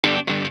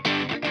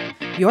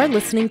You're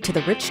listening to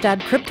the Rich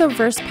Dad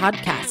CryptoVerse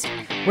podcast,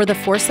 where the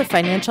force of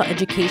financial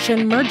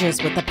education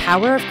merges with the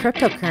power of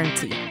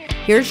cryptocurrency.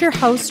 Here's your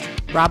host,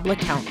 Robb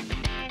LeCount.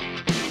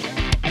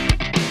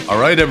 All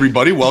right,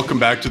 everybody, welcome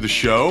back to the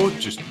show.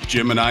 Just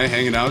Jim and I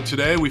hanging out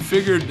today. We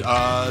figured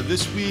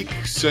this week,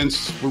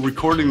 since we're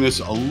recording this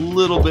a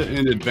little bit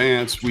in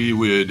advance, we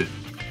would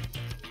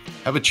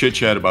have a chit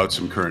chat about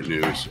some current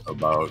news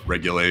about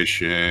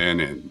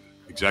regulation and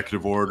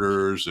executive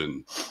orders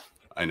and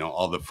I know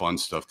all the fun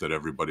stuff that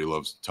everybody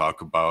loves to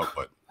talk about,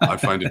 but I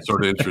find it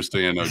sort of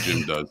interesting. I know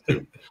Jim does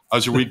too.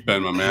 How's your week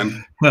been, my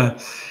man?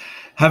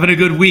 Having a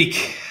good week.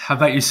 How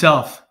about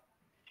yourself?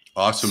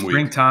 Awesome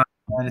Springtime,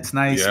 and it's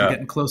nice. Yeah. We're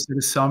getting closer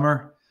to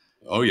summer.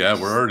 Oh yeah,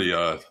 we're already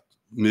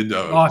mid.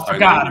 Oh, I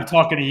forgot. I'm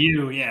talking to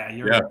you. Yeah,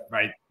 you're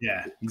right.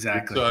 Yeah,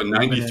 exactly. It's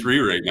 93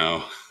 right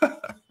now.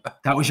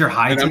 That was your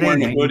high and today? I'm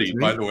wearing 93? a hoodie,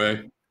 by the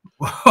way.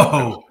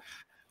 Whoa!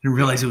 Didn't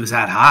realize it was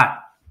that hot.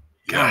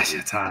 Gosh,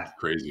 it's hot.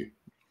 Crazy.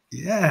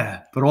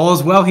 Yeah, but all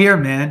is well here,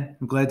 man.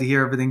 I'm glad to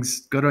hear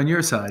everything's good on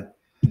your side.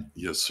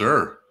 Yes,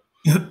 sir.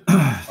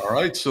 All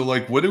right. So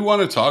what do we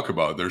want to talk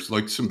about? There's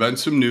been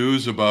some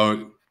news about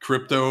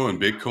crypto and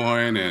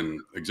Bitcoin and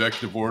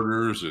executive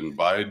orders and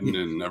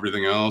Biden and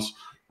everything else.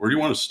 Where do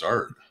you want to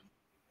start?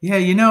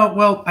 Yeah,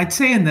 well, I'd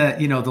say in the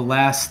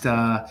last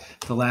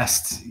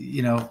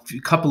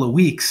couple of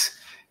weeks,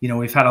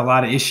 we've had a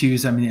lot of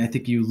issues. I mean, I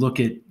think you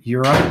look at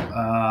Europe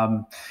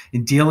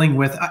in dealing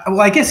with,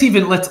 well, I guess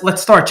even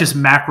let's start just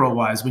macro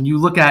wise. When you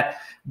look at,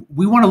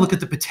 we want to look at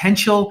the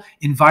potential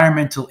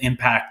environmental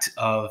impact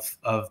of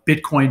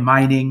Bitcoin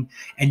mining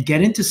and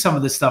get into some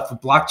of the stuff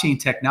with blockchain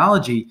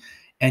technology.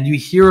 And you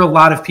hear a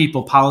lot of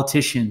people,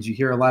 politicians, you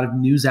hear a lot of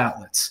news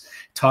outlets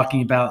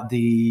talking about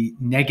the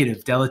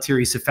negative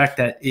deleterious effect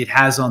that it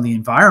has on the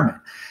environment.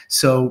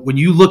 So when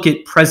you look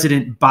at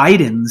President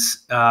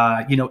Biden's,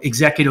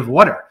 executive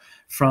order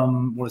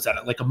from, what was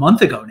that, like a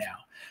month ago now?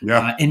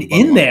 Yeah. And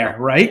in there,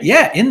 right?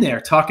 Yeah, in there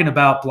talking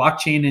about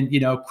blockchain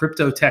and,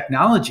 crypto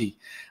technology.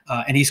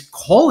 And he's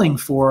calling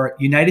for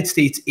United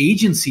States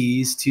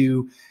agencies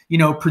to,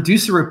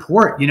 produce a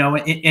report,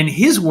 in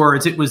his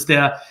words, it was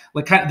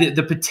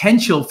the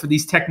potential for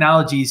these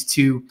technologies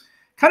to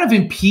kind of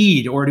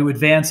impede or to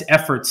advance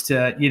efforts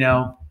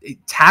to,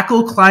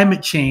 tackle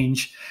climate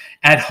change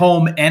at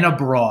home and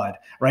abroad,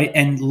 right?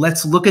 And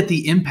let's look at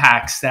the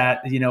impacts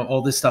that,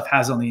 all this stuff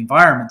has on the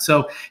environment.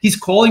 So he's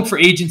calling for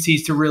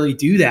agencies to really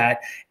do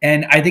that.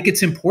 And I think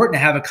it's important to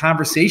have a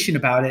conversation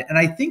about it. And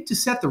I think to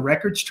set the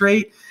record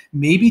straight,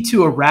 maybe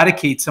to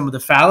eradicate some of the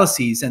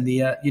fallacies and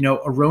the,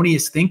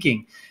 erroneous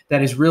thinking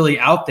that is really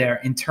out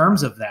there in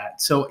terms of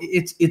that. So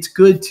it's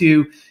good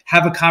to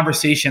have a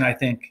conversation, I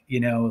think,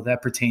 that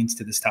pertains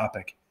to this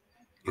topic.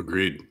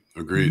 Agreed.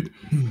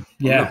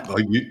 Yeah.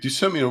 You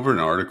sent me over an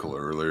article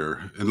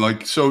earlier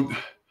and so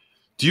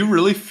do you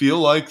really feel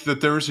like that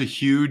there's a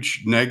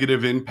huge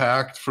negative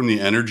impact from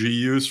the energy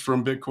use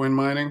from Bitcoin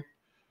mining?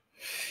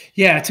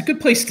 Yeah, it's a good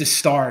place to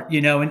start,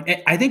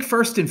 and I think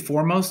first and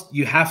foremost,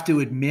 you have to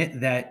admit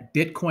that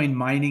Bitcoin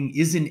mining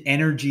is an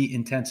energy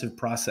intensive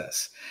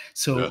process.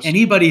 So yes.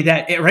 anybody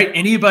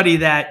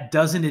that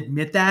doesn't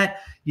admit that,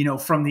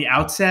 from the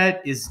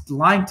outset is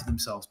lying to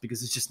themselves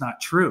because it's just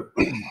not true.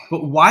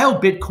 But while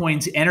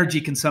Bitcoin's energy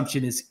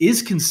consumption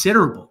is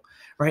considerable,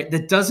 right,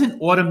 that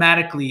doesn't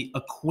automatically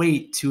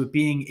equate to it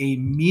being a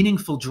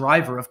meaningful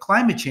driver of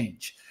climate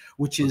change,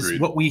 which is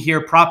Agreed. What we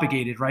hear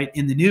propagated, right,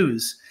 in the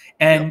news.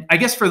 And I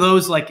guess for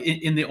those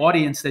in the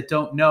audience that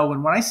don't know,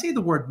 and when I say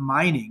the word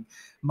mining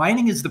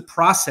is the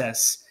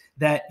process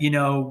that,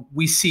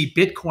 we see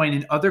Bitcoin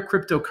and other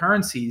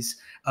cryptocurrencies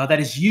that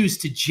is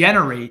used to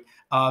generate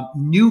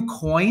new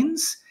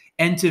coins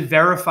and to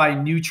verify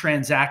new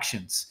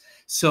transactions.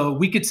 So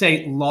we could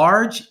say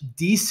large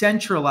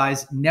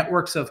decentralized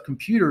networks of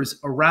computers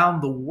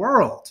around the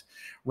world,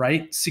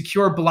 right?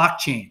 Secure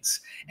blockchains.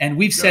 And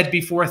we've said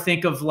before,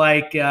 think of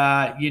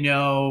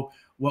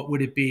what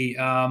would it be?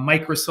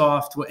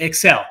 Microsoft,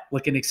 Excel,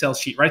 like an Excel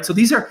sheet, right? So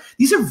these are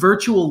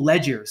virtual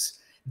ledgers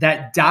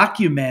that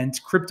document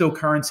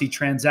cryptocurrency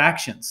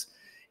transactions.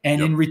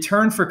 And in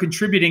return for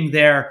contributing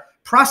their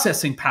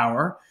processing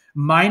power,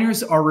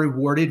 miners are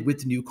rewarded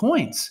with new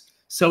coins.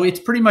 So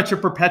it's pretty much a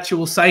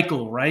perpetual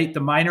cycle, right?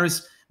 The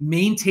miners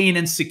maintain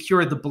and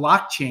secure the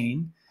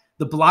blockchain.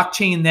 The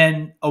blockchain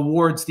then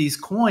awards these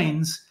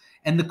coins,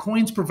 and the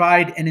coins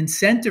provide an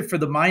incentive for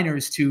the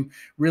miners to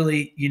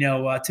really,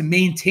 to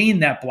maintain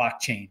that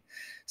blockchain.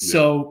 Yeah.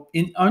 So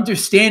in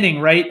understanding,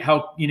 right,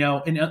 how,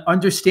 in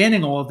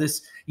understanding all of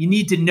this, you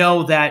need to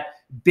know that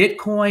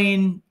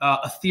Bitcoin,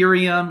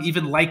 Ethereum,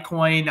 even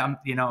Litecoin, I'm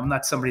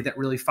not somebody that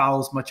really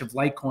follows much of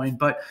Litecoin,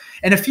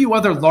 and a few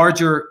other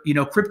larger,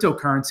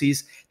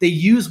 cryptocurrencies, they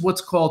use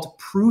what's called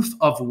proof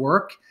of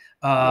work,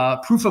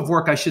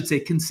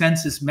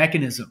 consensus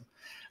mechanism.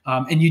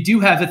 And you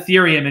do have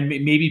Ethereum, and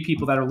maybe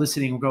people that are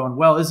listening are going,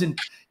 well, isn't,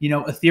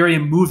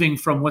 Ethereum moving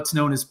from what's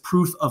known as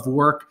proof of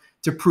work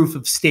to proof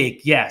of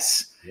stake?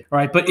 Yes.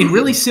 right? But in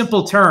really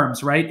simple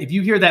terms, right? If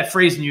you hear that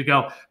phrase and you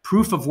go,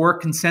 proof of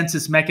work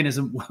consensus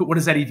mechanism, what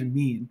does that even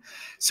mean?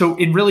 So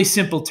in really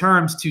simple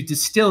terms, to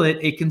distill it,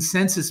 a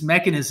consensus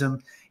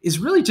mechanism is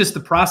really just the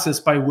process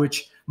by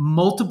which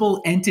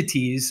multiple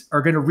entities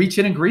are going to reach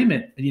an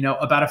agreement,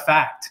 about a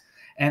fact.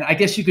 And I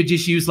guess you could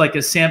just use like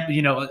a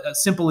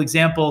simple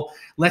example.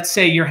 Let's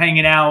say you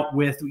and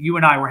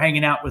I were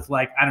hanging out with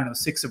like, I don't know,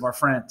 6 of our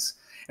friends,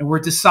 and we're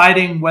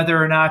deciding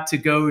whether or not to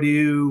go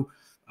to,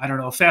 I don't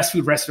know, a fast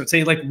food restaurant,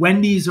 say like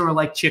Wendy's or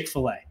like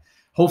Chick-fil-A.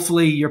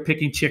 Hopefully you're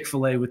picking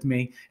Chick-fil-A with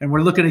me, and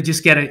we're looking to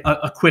just get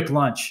a quick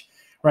lunch,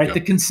 right? Yep.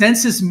 The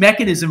consensus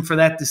mechanism for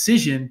that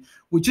decision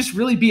would just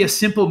really be a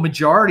simple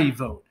majority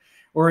vote,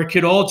 or it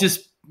could all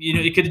just,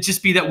 it could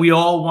just be that we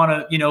all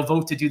want to,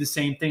 vote to do the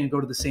same thing and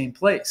go to the same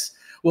place.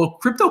 Well,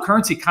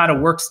 cryptocurrency kind of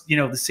works,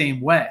 the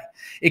same way,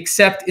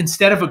 except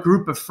instead of a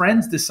group of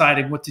friends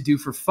deciding what to do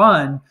for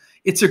fun,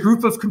 it's a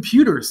group of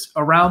computers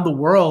around the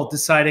world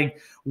deciding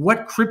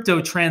what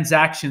crypto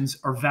transactions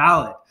are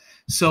valid.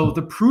 So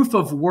the proof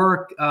of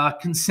work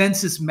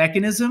consensus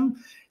mechanism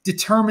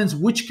determines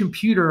which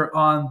computer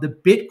on the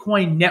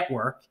Bitcoin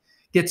network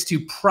gets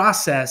to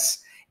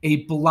process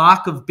a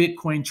block of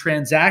Bitcoin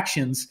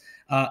transactions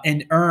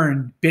and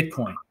earn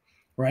Bitcoin,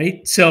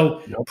 right?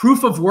 So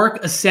proof of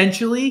work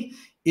essentially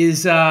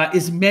is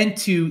meant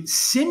to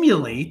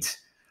simulate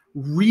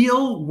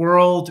real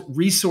world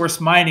resource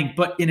mining,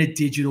 but in a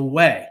digital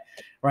way,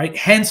 right?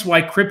 Hence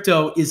why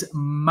crypto is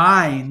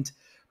mined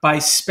by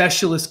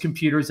specialist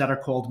computers that are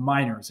called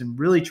miners. And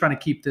really trying to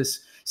keep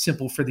this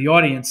simple for the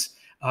audience,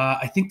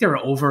 I think there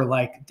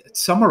are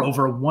some are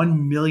over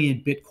 1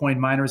 million Bitcoin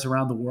miners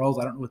around the world.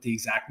 I don't know what the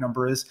exact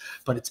number is,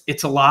 but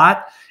it's a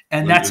lot.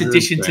 And that's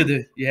addition to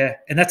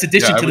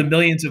the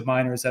millions of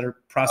miners that are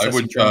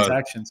processing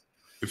transactions.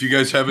 If you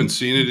guys haven't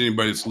seen it,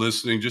 anybody that's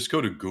listening, just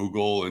go to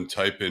Google and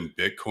type in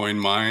Bitcoin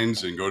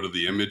mines and go to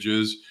the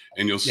images,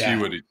 and you'll see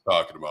what he's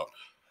talking about.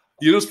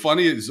 What's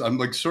funny is I'm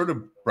like sort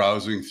of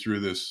browsing through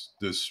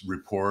this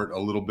report a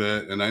little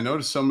bit, and I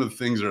noticed some of the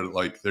things are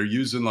like they're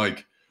using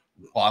like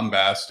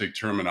bombastic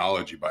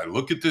terminology by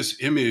look at this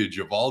image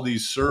of all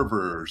these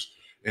servers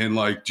and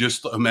like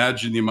just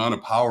imagine the amount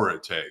of power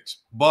it takes.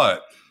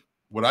 But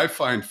what I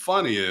find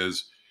funny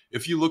is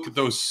if you look at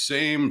those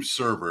same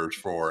servers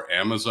for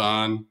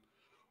Amazon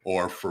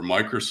or for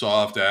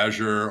Microsoft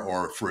Azure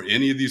or for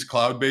any of these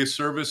cloud-based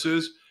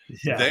services,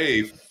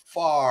 they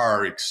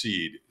far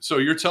exceed. So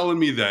you're telling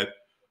me that,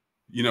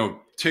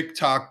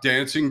 TikTok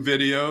dancing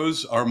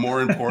videos are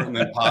more important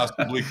than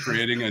possibly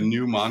creating a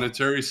new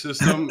monetary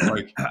system?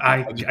 Like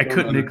I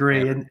couldn't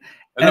agree. And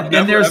I've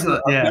never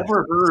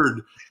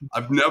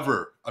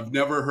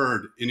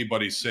heard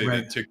anybody say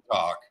that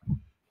TikTok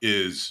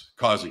is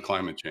causing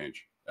climate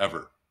change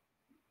ever.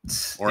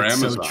 Or it's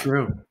Amazon. So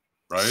true.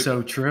 Right?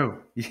 So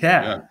true.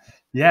 Yeah.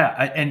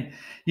 And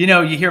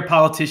you hear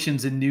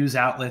politicians and news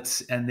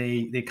outlets, and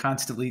they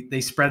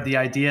constantly spread the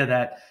idea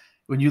that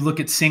when you look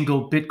at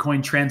single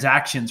Bitcoin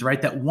transactions,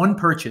 right, that one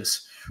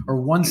purchase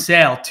or one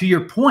sale, to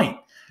your point,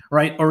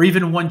 right, or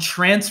even one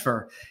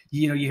transfer,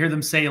 you hear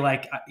them say,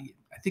 like,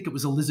 I think it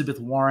was Elizabeth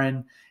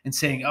Warren, and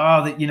saying,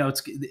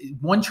 it's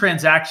one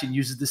transaction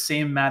uses the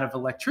same amount of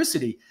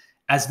electricity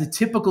as the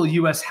typical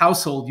U.S.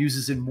 household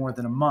uses in more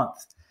than a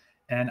month.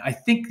 And I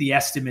think the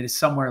estimate is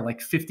somewhere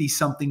like 50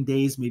 something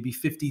days, maybe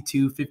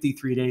 52,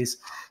 53 days,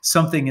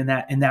 something in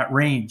that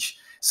range.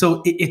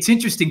 So it's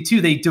interesting too.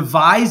 They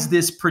devise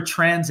this per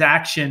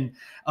transaction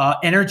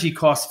energy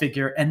cost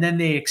figure, and then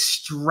they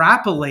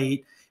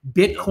extrapolate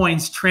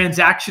Bitcoin's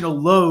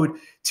transactional load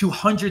to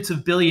hundreds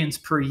of billions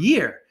per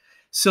year.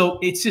 So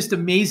it's just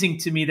amazing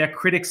to me that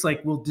critics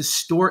will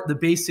distort the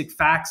basic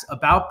facts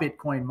about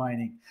Bitcoin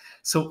mining.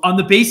 So on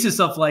the basis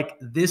of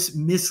this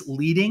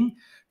misleading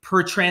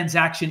per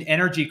transaction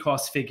energy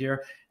cost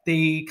figure,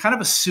 they kind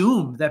of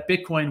assume that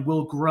Bitcoin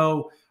will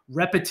grow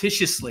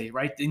repetitiously,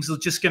 right? Things are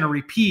just going to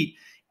repeat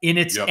in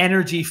its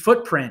energy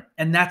footprint.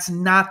 And that's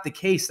not the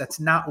case. That's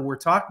not what we're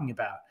talking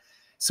about.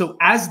 So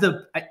as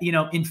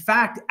in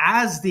fact,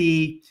 as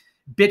the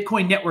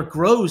Bitcoin network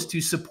grows to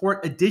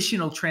support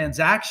additional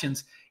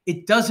transactions,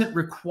 it doesn't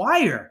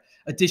require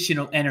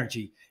additional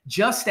energy.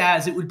 Just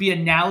as it would be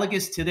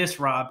analogous to this,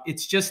 Rob,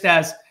 it's just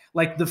as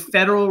the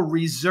Federal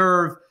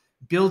Reserve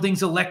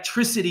building's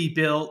electricity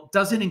bill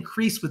doesn't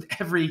increase with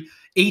every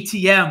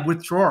ATM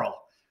withdrawal.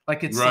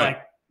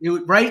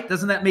 Right?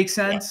 Doesn't that make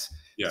sense?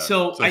 Yeah.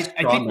 So I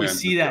think we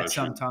see that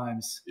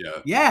sometimes.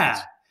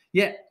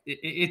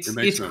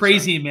 It's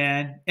crazy,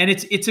 man. And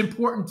it's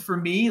important for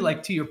me,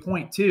 to your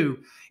point too,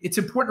 it's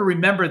important to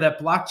remember that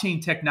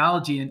blockchain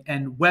technology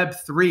and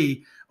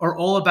Web3 are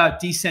all about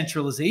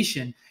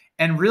decentralization.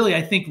 And really,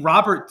 I think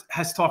Robert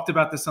has talked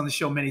about this on the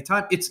show many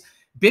times. It's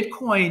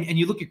Bitcoin, and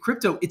you look at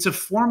crypto, it's a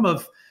form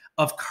of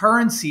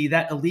currency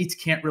that elites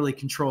can't really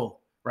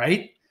control,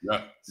 right?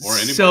 Yeah. Or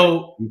anybody.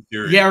 So,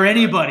 or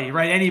anybody,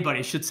 right?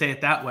 Anybody should say it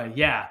that way.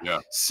 Yeah.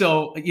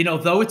 So,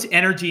 though it's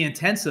energy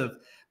intensive,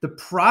 the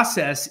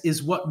process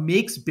is what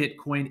makes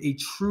Bitcoin a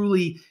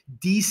truly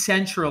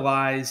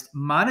decentralized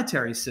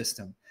monetary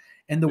system.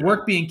 And the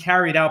work being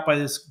carried out by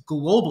this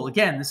global,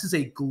 again, this is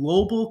a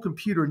global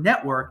computer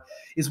network,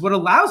 is what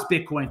allows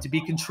Bitcoin to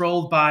be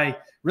controlled by,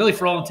 really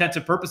for all intents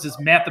and purposes,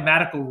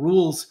 mathematical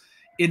rules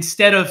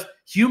instead of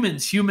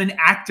humans, human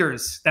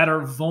actors that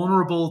are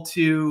vulnerable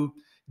to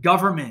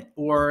government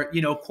or,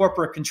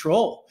 corporate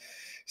control.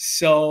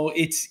 So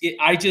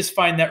I just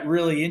find that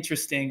really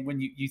interesting when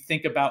you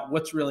think about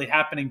what's really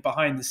happening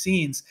behind the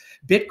scenes.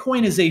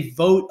 Bitcoin is a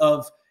vote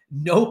of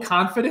no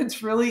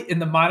confidence really in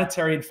the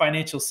monetary and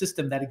financial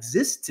system that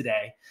exists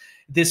today.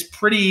 This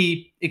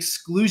pretty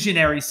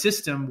exclusionary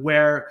system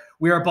where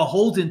we are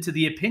beholden to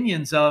the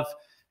opinions of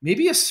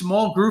maybe a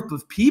small group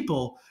of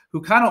people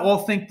who kind of all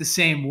think the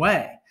same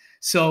way.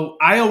 So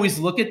I always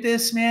look at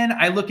this, man.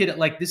 I look at it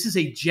like this is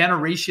a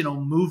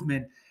generational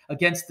movement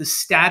against the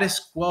status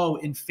quo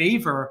in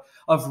favor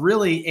of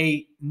really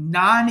a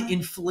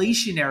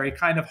non-inflationary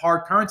kind of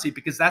hard currency,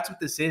 because that's what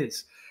this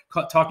is.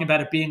 Talking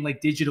about it being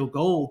like digital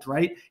gold,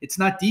 right? It's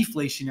not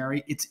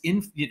deflationary. It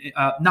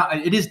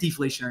is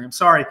deflationary. I'm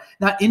sorry,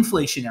 not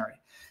inflationary.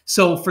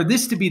 So for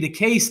this to be the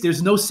case,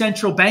 there's no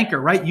central banker,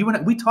 right? You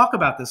and we talk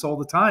about this all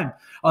the time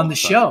on the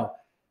show,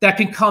 that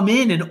can come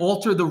in and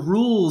alter the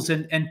rules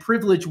and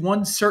privilege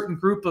one certain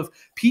group of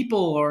people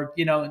or,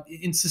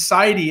 in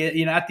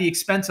society, at the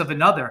expense of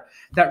another.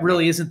 That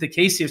really isn't the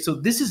case here. So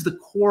this is the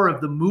core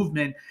of the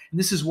movement. And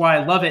this is why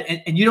I love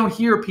it. And you don't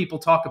hear people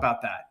talk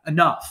about that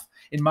enough,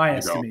 in my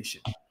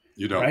estimation.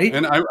 You don't. Right?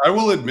 And I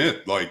will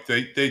admit, like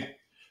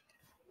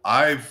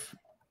I've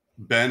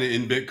been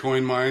in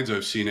Bitcoin mines.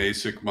 I've seen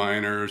ASIC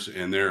miners,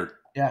 and they're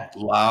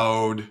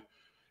loud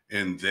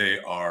and they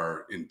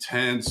are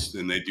intense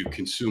and they do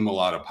consume a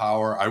lot of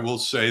power. I will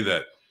say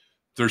that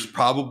there's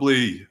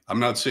probably, I'm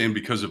not saying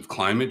because of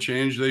climate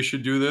change they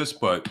should do this,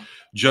 but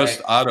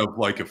just out of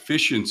like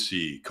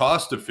efficiency,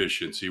 cost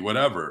efficiency,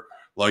 whatever,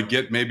 like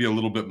get maybe a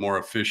little bit more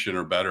efficient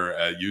or better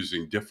at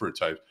using different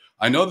types.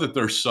 I know that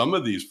there's some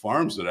of these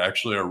farms that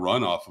actually are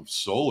run off of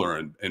solar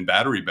and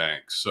battery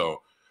banks.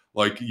 So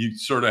like you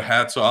sort of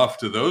hats off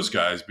to those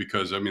guys,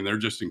 because I mean, they're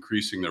just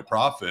increasing their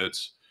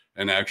profits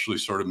and actually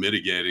sort of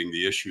mitigating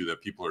the issue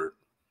that people are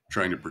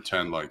trying to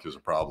pretend like is a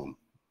problem.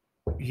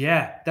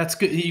 Yeah, that's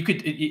good. You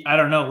could, I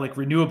don't know, like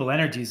renewable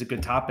energy is a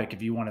good topic.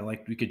 If you want to,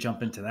 like, we could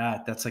jump into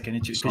that. That's like an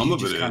interesting, you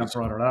just kind of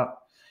brought it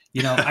up.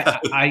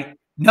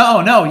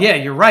 No, yeah,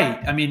 you're right.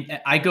 I mean,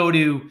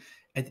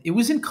 it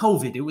was in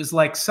COVID. It was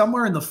like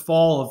somewhere in the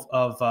fall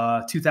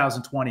of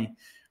 2020,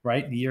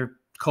 right? The year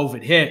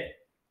COVID hit.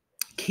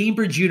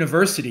 Cambridge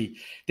University,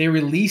 they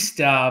released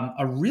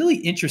a really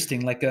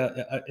interesting, like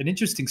an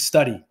interesting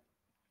study.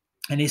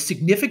 And a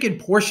significant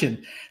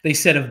portion, they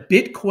said, of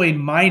Bitcoin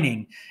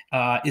mining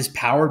is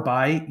powered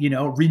by,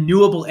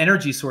 renewable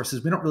energy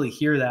sources. We don't really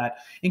hear that,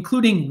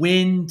 including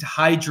wind,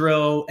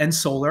 hydro, and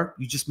solar.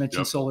 You just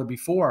mentioned solar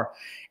before.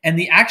 And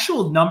the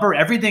actual number,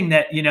 everything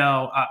that,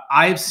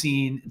 I've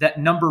seen, that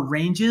number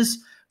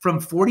ranges from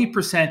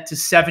 40% to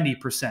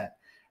 70%.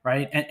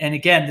 Right. And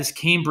again, this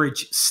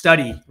Cambridge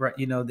study, right,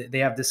 they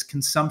have this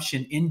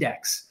consumption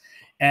index,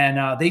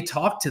 and they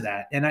talk to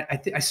that. And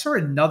I saw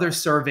another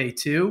survey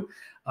too,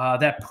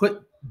 that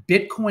put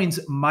Bitcoin's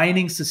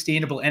mining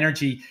sustainable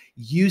energy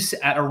use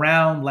at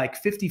around like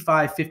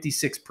 55,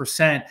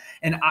 56%.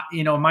 And,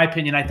 in my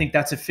opinion, I think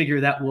that's a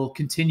figure that will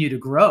continue to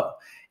grow.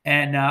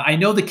 And I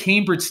know the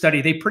Cambridge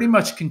study, they pretty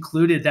much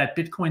concluded that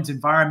Bitcoin's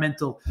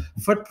environmental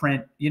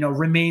footprint,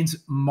 remains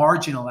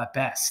marginal at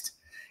best.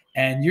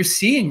 And you're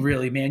seeing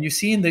really, man, you're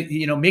seeing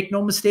make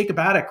no mistake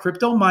about it,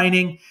 crypto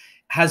mining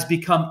has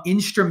become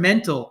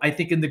instrumental, I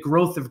think, in the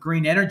growth of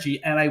green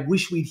energy. And I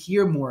wish we'd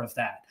hear more of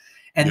that.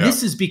 And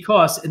this is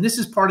because, and this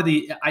is part of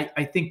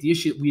I think the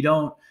issue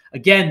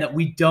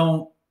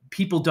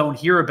people don't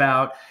hear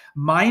about.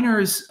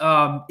 Miners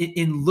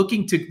in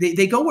looking to,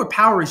 they go where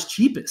power is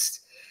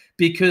cheapest,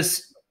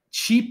 because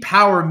cheap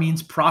power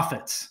means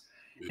profits.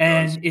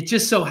 It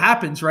just so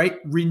happens, right?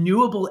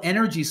 Renewable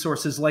energy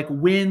sources like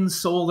wind,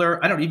 solar,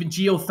 even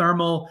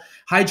geothermal,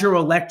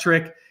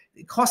 hydroelectric,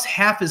 it costs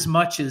half as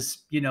much as,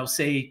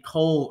 say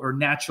coal or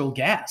natural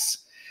gas.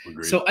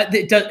 Agreed. So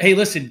hey,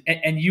 listen,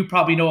 and you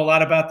probably know a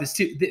lot about this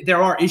too.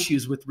 There are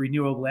issues with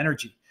renewable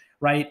energy,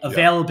 right?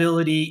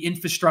 Availability,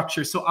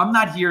 infrastructure. So we're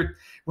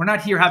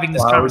not here having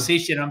this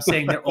conversation. I'm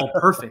saying they're all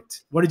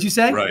perfect. What did you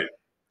say? Right.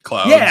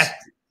 Clouds.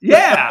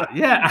 Yeah,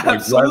 like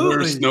absolutely.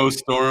 Weather,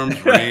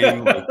 snowstorms,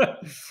 rain,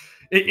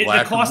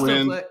 the cost of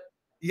wind.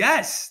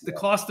 The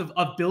cost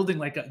of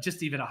building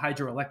just even a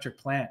hydroelectric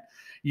plant,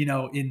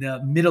 in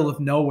the middle of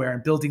nowhere,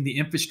 and building the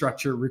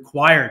infrastructure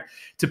required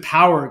to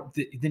power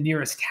the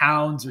nearest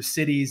towns or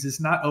cities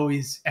is not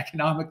always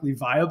economically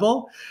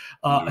viable.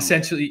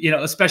 Essentially,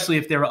 especially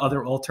if there are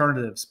other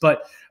alternatives.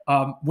 But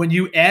when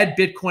you add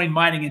Bitcoin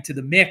mining into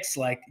the mix,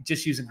 like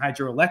just using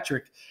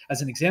hydroelectric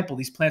as an example,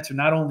 these plants are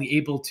not only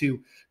able to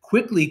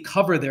quickly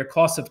cover their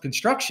costs of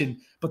construction,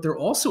 but they're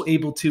also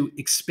able to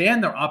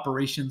expand their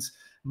operations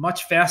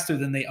much faster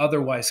than they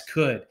otherwise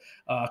could.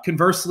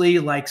 Conversely,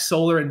 like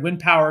solar and wind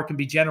power can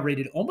be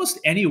generated almost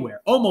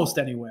anywhere,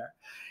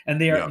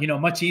 and they are,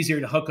 much easier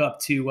to hook up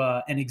to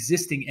an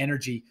existing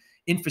energy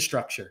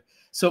infrastructure.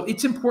 So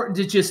it's important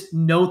to just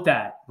note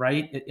that,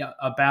 right,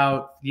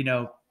 about,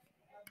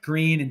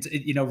 green and,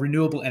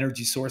 renewable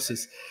energy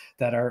sources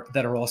that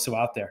are also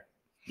out there.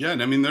 Yeah,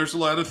 and I mean, there's a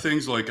lot of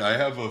things like I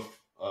have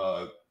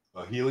a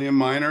helium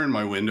miner in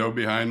my window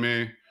behind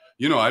me.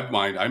 I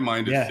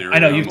mined Yeah, I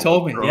know, Ethereum, you've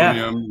told me. Yeah,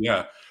 Electronium.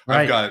 Yeah, I've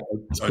right. got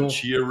That's a cool.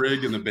 Chia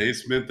rig in the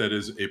basement that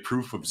is a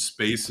proof of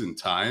space and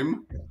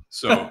time.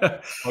 So,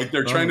 like,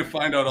 they're Love trying to it.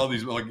 find out all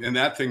these, like, and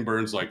that thing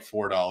burns like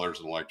 $4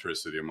 in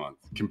electricity a month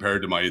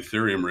compared to my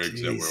Ethereum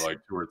rigs that were Jeez. like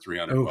 200 or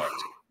 300 Oh,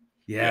 bucks.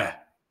 yeah,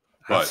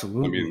 But I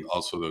absolutely. mean,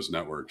 also those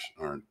networks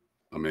aren't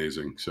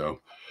amazing.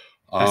 So,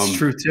 That's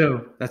true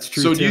too. That's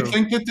true so do you too.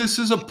 think that this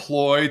is a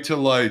ploy to,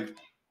 like,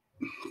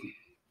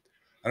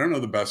 I don't know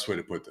the best way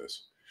to put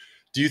this.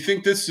 Do you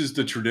think this is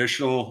the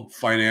traditional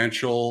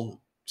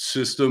financial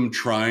system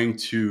trying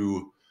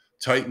to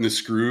tighten the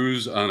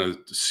screws on a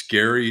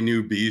scary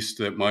new beast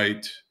that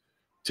might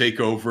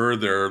take over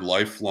their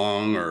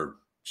lifelong, or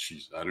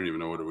geez, I don't even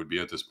know what it would be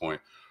at this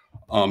point.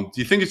 Do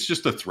you think it's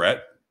just a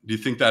threat? Do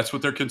you think that's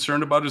what they're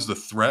concerned about, is the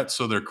threat?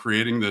 So they're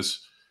creating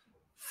this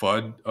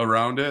FUD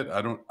around it?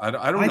 I don't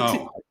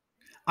know.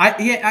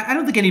 I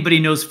don't think anybody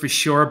knows for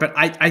sure, but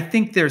I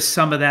think there's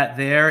some of that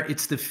there.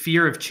 It's the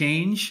fear of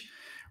change,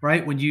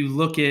 right? When you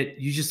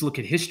just look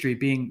at history,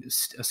 being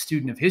a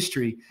student of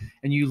history,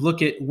 and you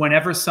look at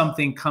whenever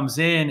something comes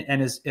in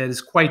and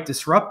is quite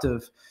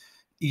disruptive,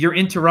 you're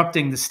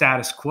interrupting the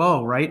status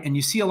quo, right? And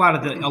you see a lot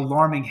of the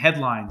alarming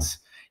headlines.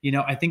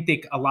 I think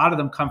a lot of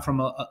them come from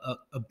a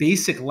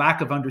basic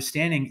lack of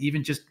understanding.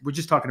 We're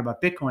just talking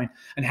about Bitcoin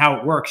and how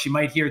it works. You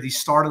might hear these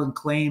startling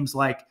claims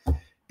like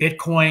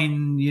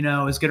Bitcoin,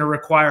 is going to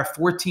require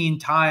 14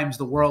 times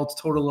the world's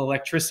total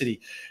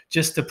electricity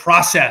just to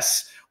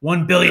process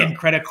 1 billion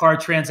credit card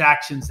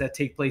transactions that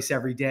take place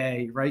every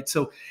day, right?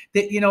 So,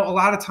 a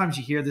lot of times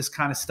you hear this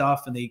kind of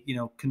stuff, and they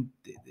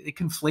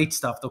conflate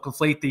stuff. They'll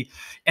conflate the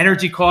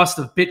energy cost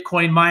of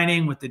Bitcoin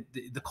mining with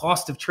the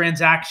cost of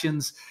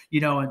transactions,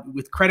 and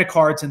with credit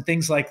cards and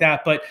things like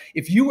that. But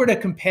if you were to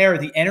compare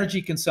the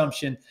energy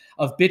consumption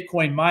of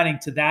Bitcoin mining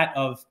to that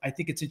of, I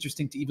think it's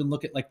interesting to even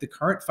look at like the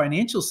current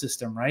financial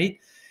system, right?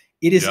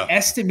 It is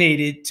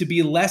estimated to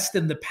be less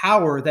than the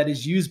power that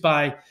is used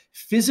by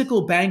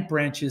physical bank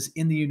branches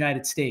in the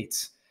United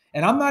States.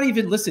 And I'm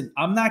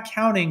not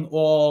counting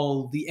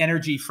all the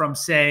energy from,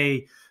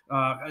 say,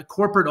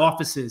 corporate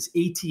offices,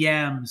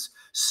 ATMs,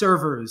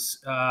 servers,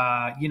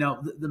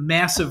 the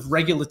massive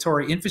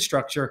regulatory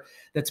infrastructure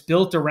that's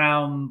built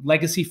around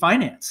legacy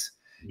finance.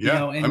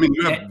 Yeah. I mean,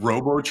 you have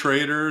robo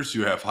traders,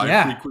 you have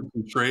high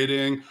frequency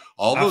trading,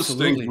 all those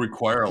things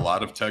require a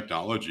lot of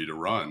technology to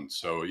run.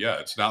 So yeah,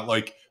 it's not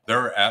like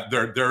their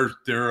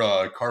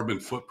carbon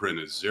footprint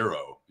is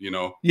zero,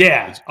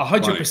 Yeah,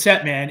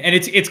 100%, man. And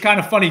it's kind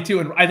of funny too.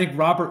 And I think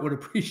Robert would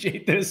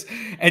appreciate this.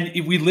 And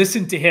we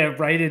listened to him,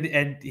 right?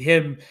 And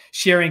him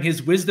sharing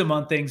his wisdom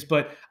on things.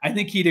 But I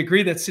think he'd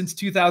agree that since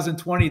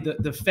 2020,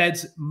 the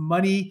Fed's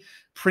money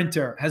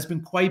printer has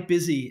been quite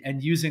busy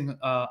and using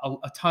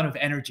a ton of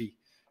energy.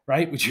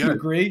 Right? Would you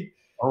agree?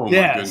 Oh my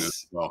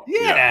goodness! Well,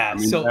 yeah. I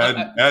mean, So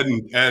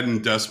adding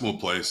decimal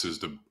places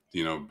to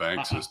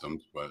bank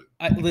systems, but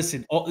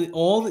listen,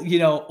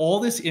 all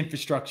this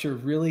infrastructure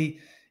really,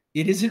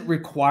 it isn't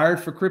required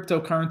for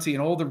cryptocurrency,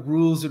 and all the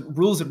rules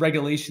and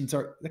regulations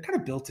they're kind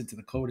of built into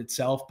the code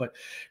itself. But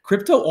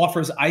crypto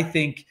offers, I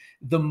think,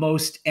 the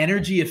most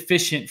energy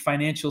efficient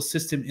financial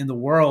system in the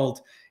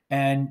world,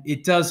 and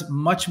it does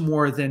much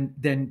more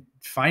than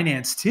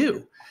finance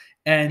too.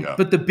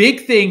 But the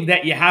big thing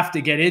that you have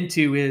to get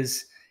into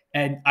is,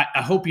 and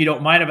I hope you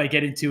don't mind if I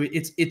get into it,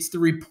 it's the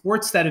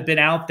reports that have been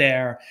out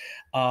there.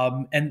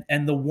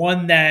 And the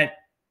one that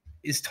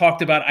is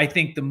talked about, I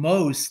think, the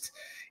most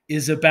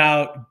is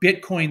about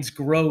Bitcoin's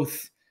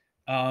growth,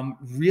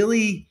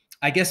 really,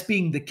 I guess,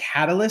 being the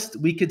catalyst,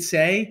 we could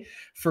say,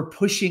 for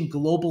pushing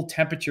global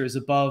temperatures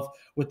above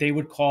what they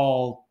would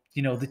call,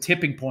 the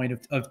tipping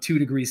point of 2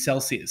 degrees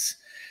Celsius.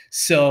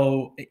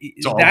 So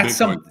that's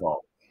some.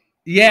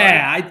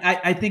 Yeah, right.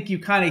 I think you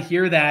kind of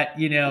hear that,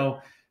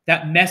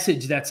 that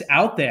message that's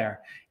out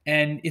there.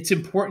 And it's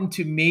important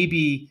to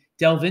maybe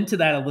delve into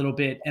that a little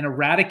bit and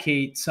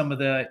eradicate some of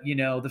the,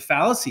 the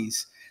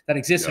fallacies that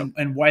exist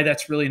and why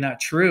that's really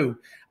not true.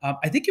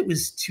 I think it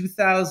was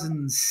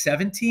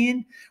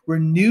 2017 where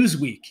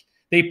Newsweek,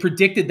 they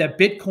predicted that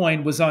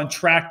Bitcoin was on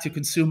track to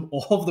consume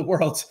all of the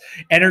world's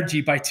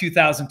energy by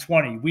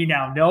 2020. We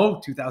now know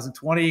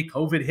 2020,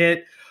 COVID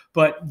hit.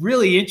 But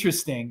really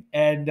interesting.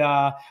 And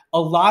a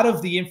lot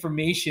of the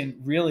information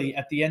really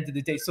at the end of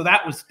the day. So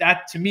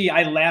that to me,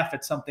 I laugh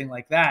at something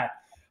like that.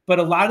 But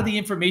a lot of the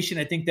information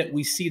I think that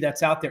we see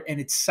that's out there,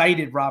 and it's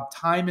cited, Rob,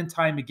 time and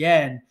time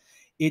again,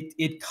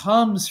 it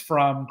comes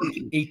from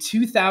a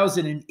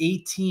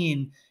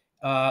 2018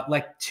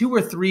 like 2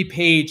 or 3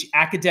 page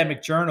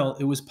academic journal.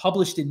 It was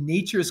published in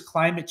Nature's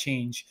Climate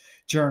Change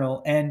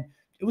journal. And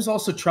it was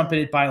also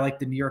trumpeted by like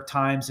the New York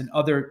Times and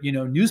other,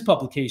 news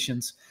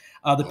publications.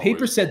 The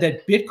paper said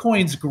that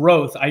Bitcoin's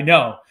growth,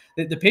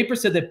 the paper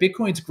said that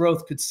Bitcoin's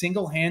growth could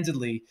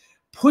single-handedly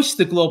push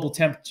the global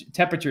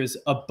temperatures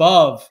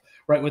above,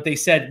 right? What they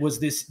said was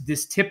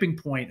this tipping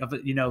point of,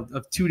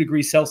 of 2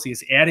 degrees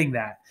Celsius, adding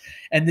that.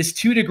 And this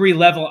 2-degree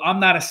level, I'm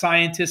not a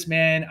scientist,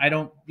 man. I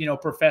don't,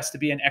 profess to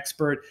be an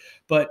expert,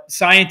 but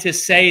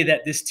scientists say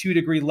that this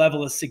 2-degree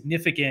level is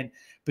significant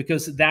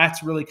because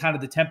that's really kind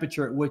of the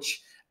temperature at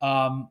which,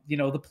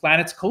 the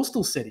planet's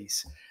coastal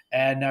cities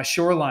and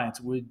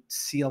shorelines would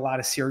see a lot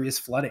of serious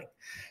flooding.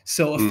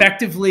 So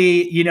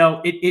effectively,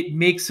 it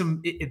makes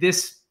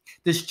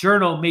this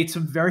journal made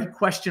some very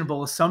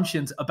questionable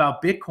assumptions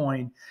about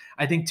Bitcoin,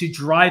 I think, to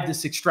drive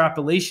this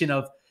extrapolation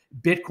of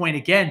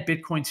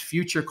Bitcoin's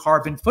future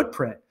carbon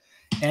footprint.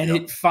 And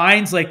it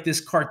finds like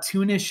this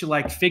cartoonish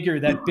like figure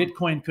that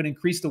Bitcoin could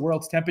increase the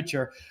world's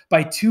temperature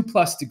by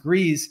 2+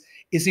 degrees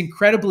is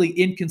incredibly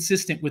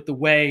inconsistent with the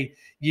way,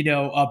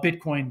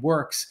 Bitcoin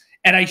works.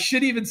 And I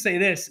should even say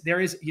this, there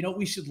is,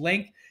 we should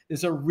link,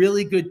 there's a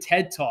really good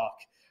TED Talk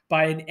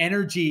by an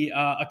energy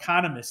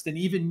economist. And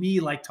even me,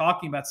 like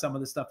talking about some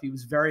of the stuff, he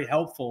was very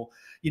helpful,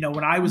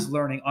 when I was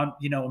learning on,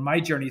 in my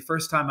journey,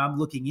 first time I'm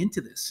looking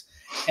into this.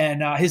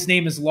 And his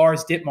name is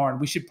Lars Dittmar, and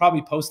we should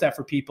probably post that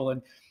for people.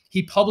 And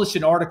he published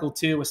an article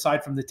too,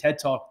 aside from the TED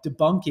Talk,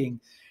 debunking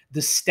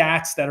the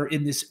stats that are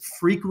in this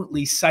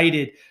frequently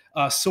cited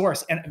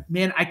source. And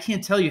man, I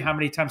can't tell you how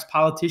many times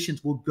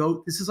politicians will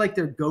go, this is like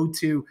their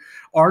go-to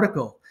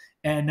article.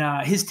 And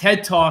his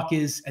TED Talk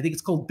is, I think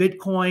it's called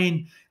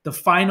Bitcoin, the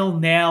final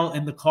nail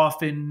in the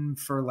coffin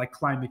for like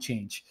climate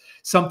change,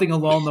 something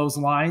along those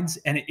lines.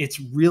 And it's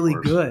really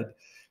good.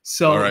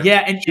 So right.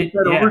 yeah. And shoot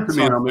that over to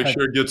me, and I'll make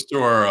sure it gets to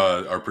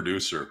our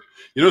producer.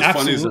 What's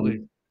funny is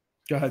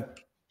go ahead.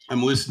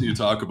 I'm listening to you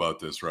talk about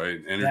this, right?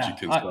 Energy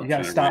consumption and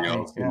everything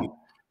else. Yeah.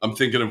 I'm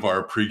thinking of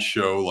our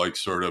pre-show, like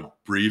sort of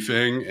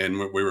briefing. And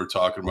what we were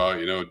talking about,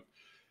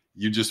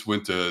 you just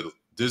went to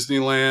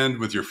Disneyland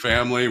with your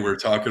family. We're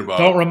talking about.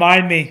 Don't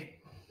remind me.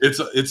 It's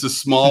a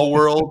small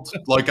world.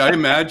 Like I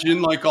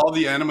imagine, like all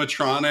the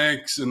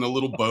animatronics and the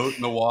little boat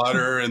in the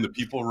water and the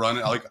people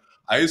running. Like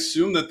I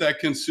assume that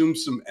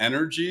consumes some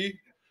energy,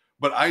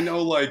 but I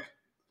know, like,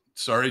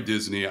 sorry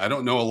Disney, I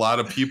don't know a lot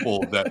of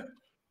people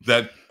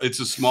that it's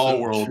a small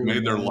world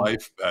made their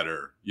life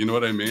better. You know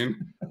what I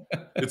mean?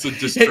 It's a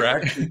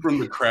distraction from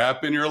the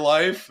crap in your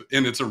life,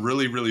 and it's a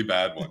really, really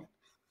bad one.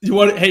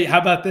 Hey, how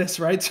about this,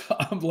 right? So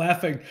I'm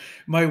laughing.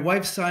 My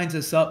wife signs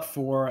us up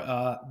for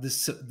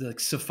the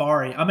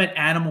safari. I'm at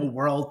Animal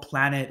World,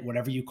 Planet,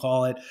 whatever you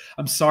call it.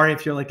 I'm sorry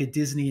if you're like a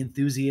Disney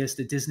enthusiast,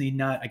 a Disney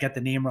nut. I got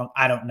the name wrong.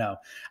 I don't know.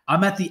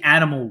 I'm at the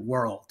Animal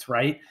World,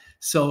 right?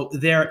 So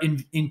they're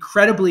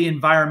incredibly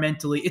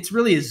environmentally. It's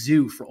really a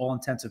zoo for all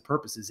intents and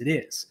purposes. It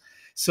is.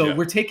 So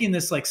we're taking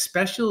this like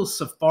special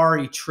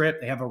safari trip.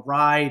 They have a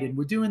ride and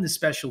we're doing this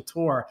special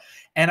tour.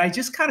 And I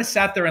just kind of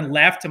sat there and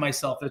laughed to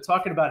myself. They're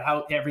talking about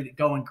how everything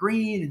going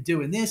green and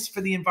doing this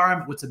for the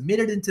environment, what's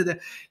emitted into the,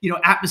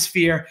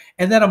 atmosphere.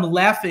 And then I'm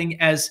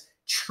laughing as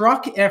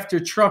truck after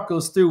truck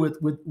goes through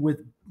with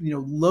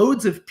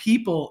loads of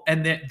people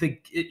and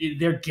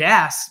their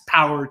gas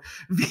powered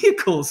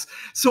vehicles.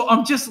 So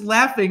I'm just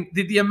laughing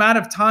the amount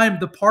of time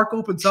the park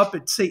opens up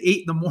at say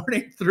 8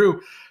 a.m.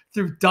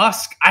 through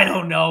dusk, I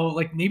don't know,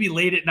 like maybe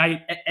late at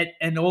night,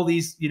 and all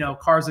these,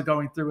 cars are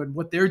going through and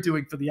what they're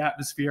doing for the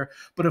atmosphere.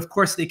 But of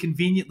course, they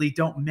conveniently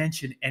don't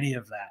mention any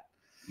of that.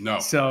 No.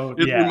 So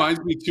it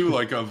reminds me too,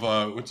 like of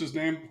what's his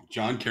name,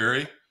 John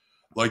Kerry,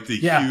 like the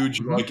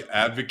huge like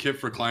advocate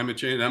for climate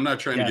change. I'm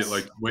not trying to get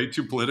like way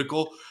too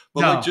political,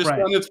 but like just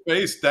on its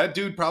face, that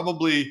dude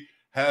probably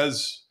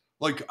has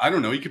like, I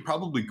don't know, you could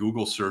probably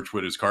Google search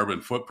what his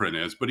carbon footprint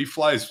is, but he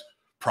flies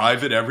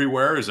private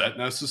everywhere. Is that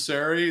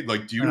necessary?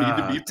 Like, do you need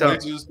to be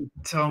places?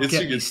 Don't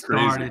get me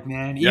started,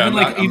 man. Yeah,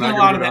 even a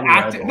lot of the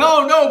actors.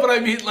 No, but I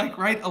mean, like,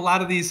 right, a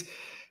lot of these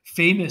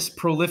famous,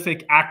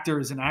 prolific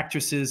actors and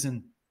actresses,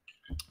 and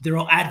they're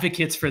all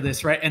advocates for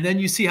this, right? And then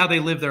you see how they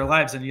live their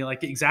lives, and you're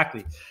like,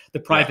 exactly, the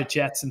private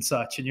jets and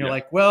such, and you're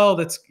like, well,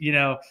 that's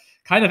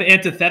kind of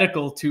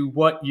antithetical to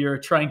what you're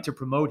trying to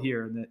promote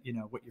here, and that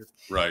what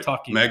you're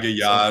talking mega about.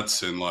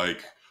 yachts and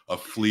like a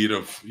fleet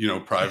of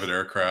private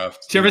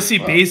aircraft. Did you ever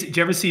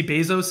see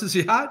Bezos's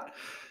yacht?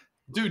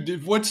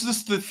 Dude, what's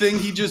this the thing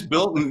he just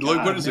built in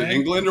what is it,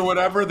 England or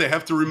whatever? They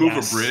have to remove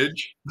a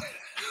bridge.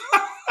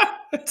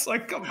 It's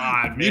like, come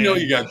on, man.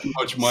 You got too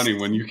much money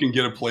when you can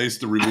get a place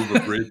to remove a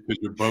bridge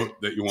because your boat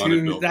that you want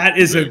to build. That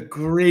is a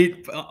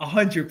great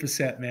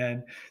 100%,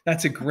 man.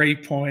 That's a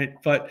great point.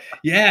 But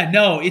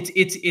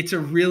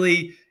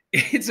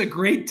it's a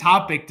great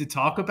topic to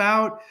talk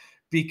about,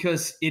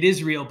 because it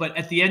is real. But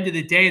at the end of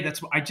the day,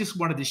 that's what I just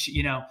wanted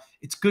to,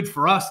 it's good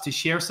for us to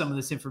share some of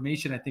this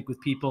information, I think,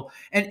 with people.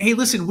 And hey,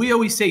 listen, we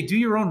always say, do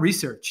your own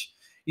research,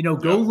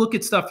 go look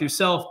at stuff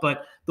yourself.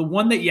 But the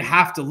one that you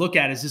have to look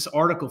at is this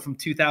article from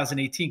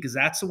 2018, because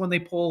that's the one they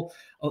pull,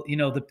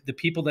 the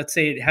people that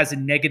say it has a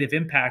negative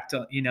impact,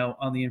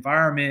 on the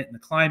environment and the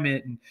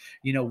climate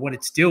and, what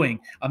it's doing.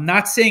 I'm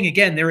not saying,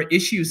 again, there are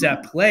issues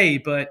at play,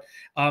 but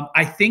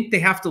I think they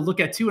have to look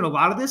at too. And a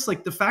lot of this,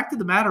 like the fact of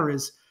the matter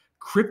is,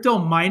 crypto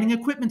mining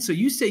equipment. So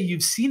you say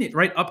you've seen it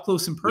right up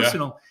close and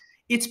personal.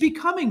 It's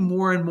becoming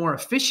more and more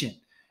efficient,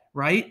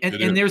 right?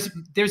 And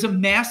there's a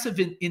massive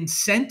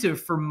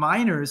incentive for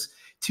miners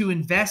to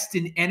invest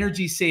in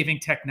energy saving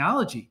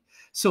technology.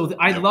 So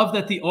I love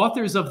that the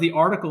authors of the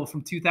article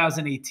from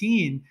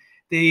 2018,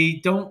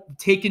 they don't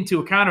take into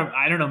account, or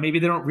I don't know, maybe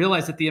they don't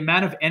realize that the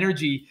amount of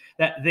energy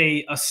that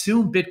they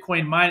assume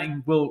Bitcoin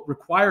mining will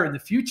require in the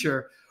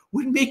future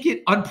would make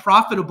it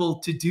unprofitable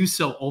to do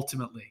so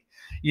ultimately.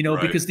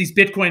 Because these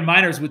Bitcoin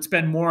miners would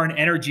spend more on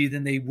energy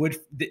than they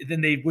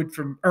would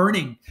from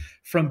earning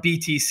from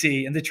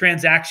BTC and the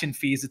transaction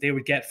fees that they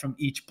would get from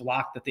each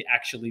block that they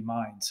actually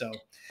mine. So,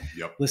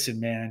 listen,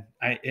 man.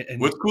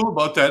 What's cool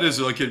about that is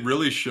like it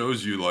really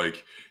shows you,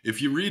 like,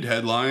 if you read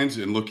headlines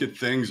and look at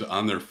things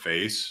on their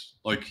face,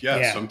 like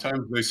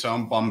sometimes they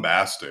sound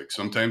bombastic,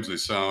 sometimes they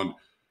sound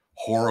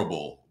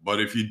horrible. But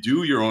if you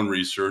do your own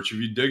research, if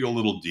you dig a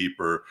little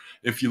deeper,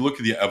 if you look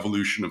at the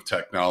evolution of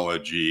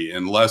technology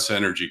and less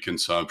energy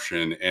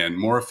consumption and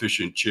more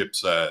efficient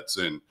chipsets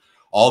and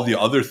all the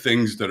other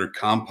things that are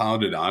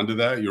compounded onto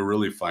that, you'll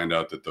really find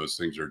out that those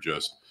things are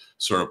just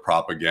sort of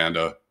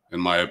propaganda, in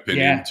my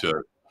opinion, to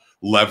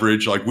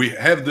leverage. Like, we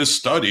have this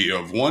study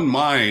of one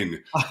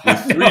mine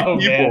with three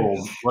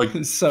people,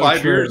 like so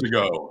 5 years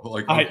ago.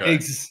 Like, okay.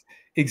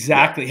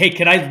 Exactly. Hey,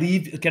 can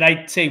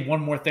I say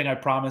one more thing? I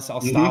promise I'll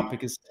stop,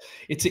 because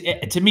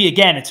to me,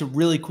 again, it's a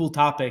really cool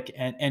topic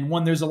and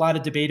one there's a lot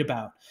of debate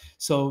about.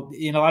 So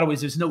in a lot of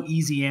ways, there's no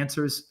easy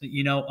answers,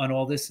 on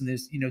all this, and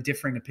there's,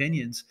 differing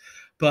opinions.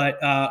 But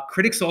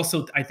critics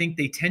also, I think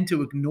they tend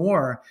to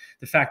ignore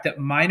the fact that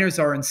miners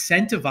are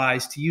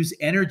incentivized to use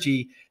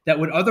energy that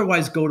would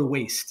otherwise go to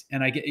waste.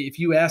 And if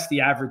you ask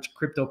the average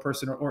crypto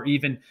person or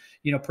even,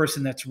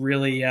 person that's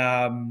really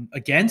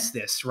against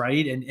this,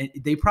 right? And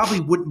they probably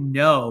wouldn't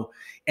know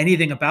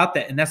anything about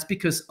that. And that's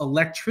because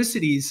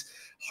electricity's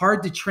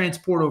hard to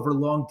transport over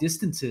long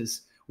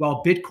distances,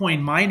 while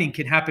Bitcoin mining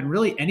can happen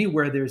really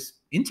anywhere there's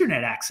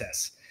internet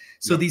access.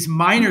 So these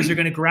miners are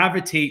going to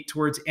gravitate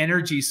towards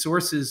energy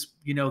sources,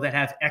 that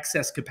have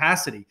excess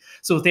capacity.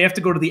 So if they have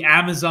to go to the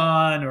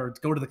Amazon or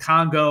go to the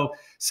Congo,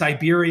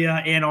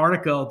 Siberia,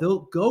 Antarctica,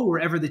 they'll go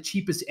wherever the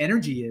cheapest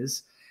energy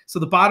is. So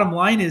the bottom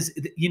line is,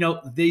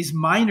 these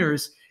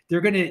miners,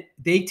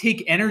 they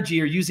take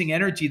energy or using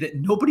energy that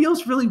nobody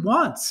else really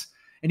wants.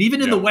 And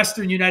even in the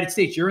Western United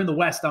States, you're in the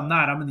West, I'm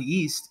not, I'm in the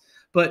East,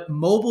 but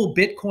mobile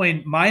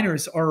Bitcoin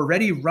miners are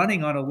already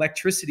running on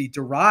electricity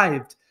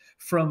derived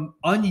from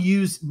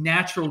unused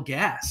natural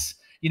gas,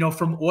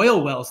 from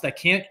oil wells that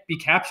can't be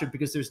captured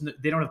because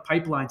they don't have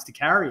pipelines to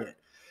carry it.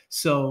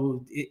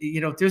 So,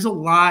 there's a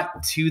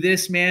lot to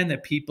this, man,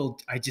 that people,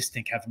 I just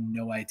think, have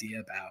no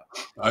idea about.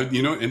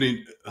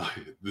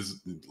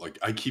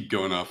 I keep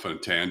going off on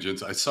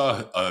tangents. I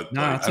saw I don't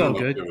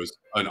know if it was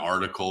an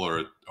article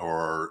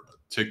or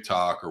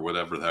TikTok or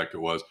whatever the heck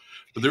it was,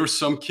 but there was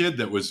some kid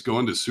that was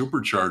going to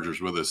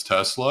superchargers with his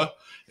Tesla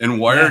and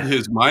wired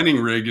his mining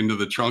rig into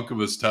the trunk of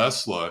his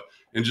Tesla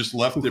and just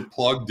left it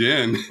plugged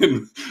in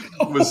and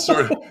was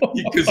sort of,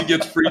 because he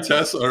gets free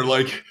Tesla or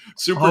like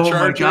supercharger.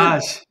 Oh my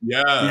gosh.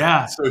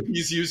 Yeah. So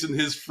he's using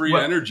his free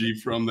energy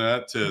from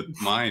that to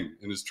mine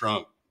in his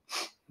trunk.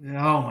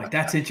 Oh my,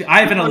 that's interesting.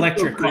 I have an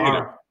electric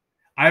car.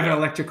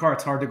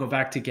 It's hard to go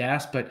back to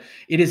gas, but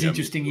it is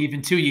interesting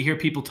even too. You hear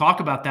people talk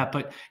about that,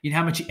 but you know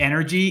how much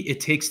energy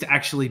it takes to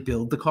actually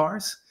build the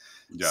cars?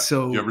 Yeah.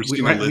 So you ever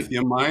seen a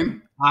lithium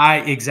mine?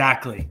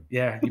 Exactly.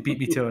 Yeah. You beat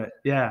me to it.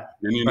 Yeah.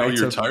 And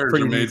your tires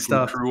are made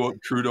from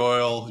crude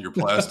oil. Your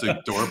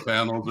plastic door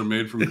panels are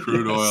made from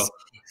crude oil.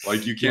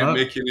 Like, you can't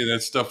make any of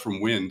that stuff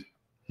from wind.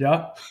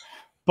 Yeah.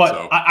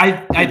 But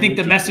I think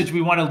the message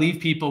we want to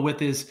leave people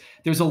with is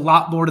there's a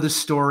lot more to the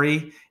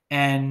story.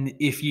 And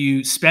if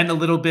you spend a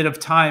little bit of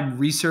time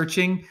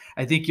researching,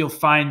 I think you'll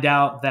find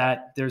out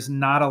that there's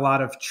not a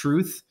lot of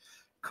truth,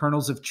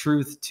 kernels of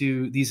truth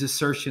to these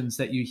assertions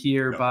that you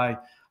hear by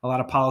a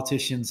lot of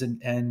politicians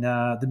and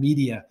the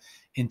media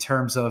in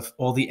terms of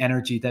all the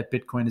energy that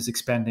Bitcoin is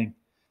expending.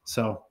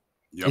 So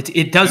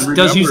it does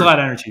use a lot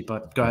of energy,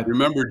 but go ahead.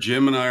 Remember,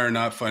 Jim and I are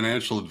not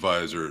financial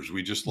advisors.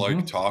 We just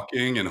like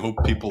talking and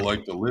hope people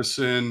like to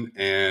listen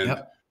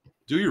and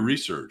do your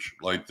research.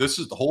 Like, this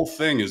is the whole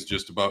thing is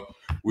just about,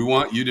 we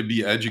want you to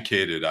be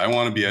educated. I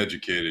want to be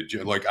educated.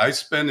 Like, I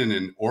spend an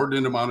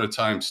inordinate amount of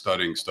time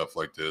studying stuff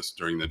like this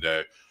during the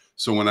day.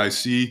 So when I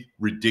see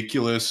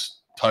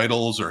ridiculous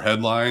titles or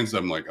headlines,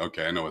 I'm like,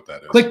 okay, I know what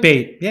that is.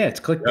 Clickbait. Yeah,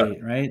 it's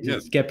clickbait, right? Yeah,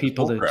 just get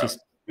people to just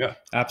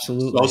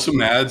absolutely sell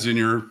some ads in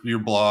your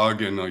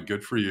blog, and like,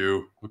 good for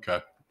you. Okay.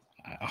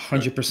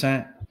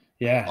 100%.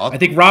 Yeah. Awesome. I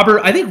think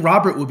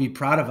Robert would be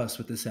proud of us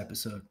with this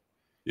episode.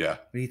 Yeah.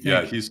 What do you think?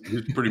 Yeah, he's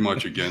pretty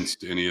much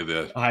against any of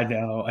the I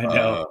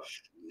know.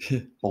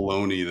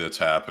 Baloney that's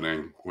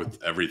happening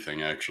with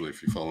everything, actually,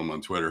 if you follow him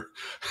on Twitter.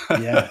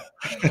 Yeah.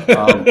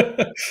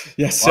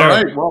 Yes, sir.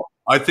 All right. Well,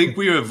 I think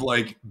we have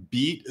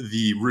beat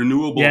the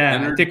renewable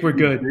energy. I think we're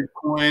good.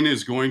 Bitcoin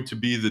is going to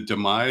be the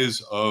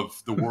demise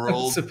of the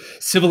world.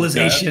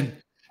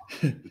 Civilization.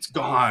 It's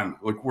gone.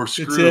 Like, we're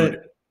screwed.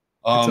 It's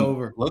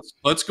over.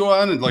 Let's go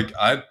on and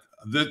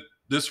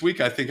this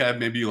week I think I have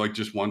maybe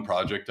just one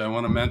project I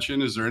want to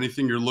mention. Is there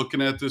anything you're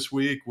looking at this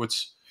week?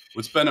 What's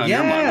What's been on your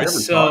mind? Yeah, We haven't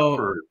talked so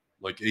for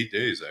like 8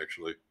 days,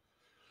 actually.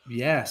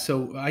 yeah,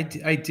 so I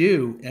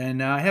do,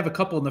 and I have a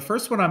couple. And the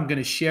first one I'm going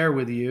to share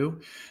with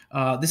you,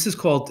 this is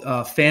called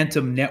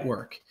Phantom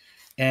Network,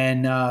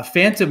 and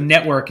Phantom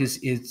Network is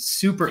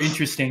super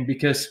interesting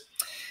because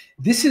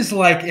this is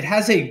like it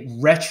has a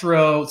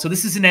retro. So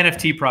this is an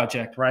NFT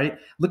project, right?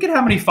 Look at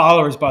how many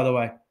followers, by the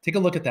way. Take a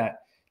look at that. Wow.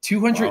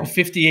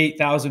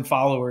 258,000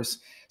 followers.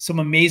 Some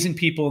amazing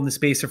people in the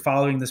space are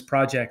following this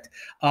project.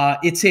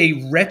 It's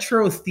a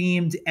retro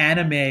themed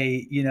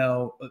anime,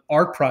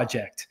 art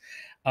project.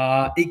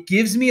 It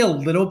gives me a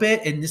little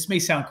bit, and this may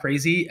sound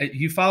crazy.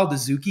 You followed the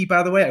Zuki,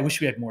 by the way. I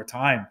wish we had more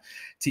time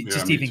to Yeah,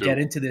 just me even too. get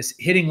into this.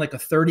 Hitting like a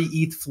 30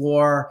 ETH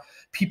floor,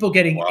 people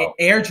getting Wow.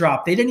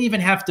 airdrop. They didn't even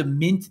have to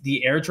mint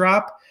the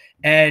airdrop.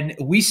 And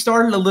we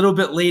started a little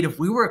bit late. If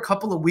we were a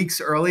couple of weeks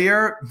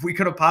earlier, we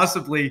could have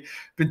possibly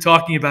been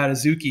talking about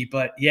Azuki.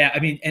 But yeah, I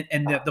mean,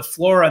 and the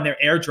floor on their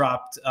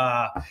airdropped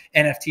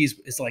NFTs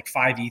is like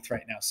 5 ETH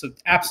right now. So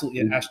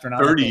absolutely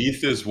astronomical. 30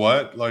 ETH is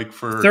what? Like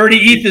for 30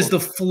 ETH people? is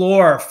the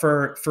floor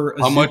for Azuki.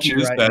 How much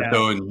is right that now.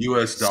 though in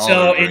US dollars?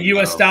 So in right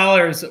US now?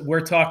 dollars, we're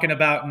talking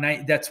about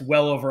that's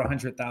well over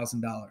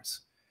 $100,000.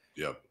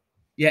 Yep.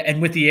 Yeah,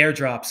 and with the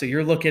airdrop, so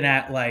you're looking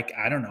at like,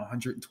 I don't know,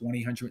 120,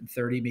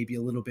 130, maybe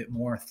a little bit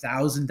more,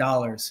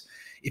 $1,000.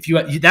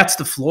 If that's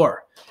the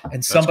floor.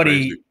 And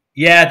somebody, crazy.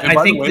 yeah, And I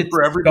by think the way, that,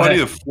 for everybody, go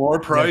the ahead. floor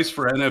price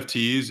for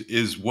NFTs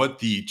is what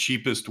the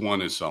cheapest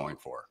one is selling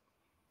for.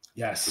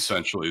 Yes.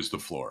 Essentially is the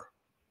floor.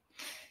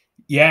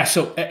 Yeah.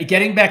 So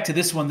getting back to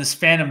this one, this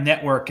Phantom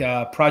Network,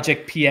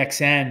 Project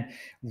PXN,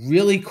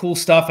 really cool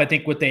stuff. I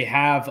think what they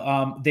have,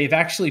 they've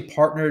actually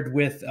partnered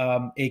with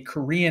a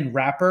Korean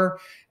rapper.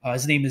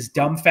 His name is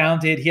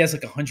Dumbfounded. He has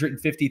like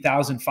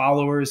 150,000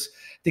 followers.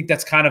 I think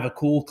that's kind of a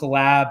cool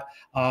collab.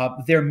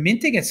 They're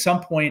minting at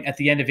some point at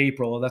the end of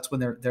April. That's when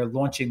they're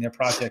launching their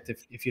project.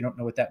 If you don't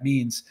know what that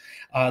means,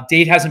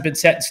 date hasn't been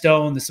set in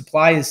stone. The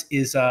supply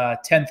is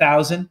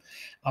 10,000.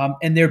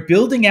 And they're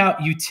building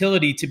out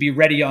utility to be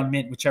ready on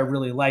mint, which I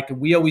really like. And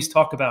we always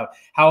talk about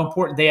how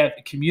important they have.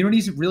 Community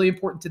is really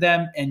important to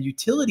them, and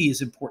utility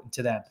is important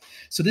to them.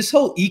 So this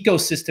whole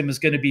ecosystem is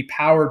going to be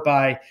powered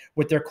by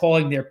what they're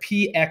calling their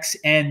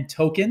PXN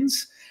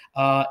tokens.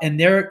 And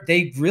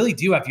they really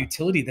do have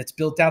utility that's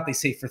built out, they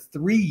say, for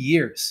 3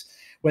 years.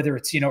 Whether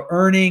it's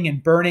earning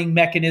and burning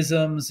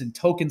mechanisms and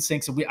token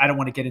sinks, and I don't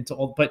want to get into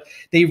all, but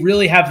they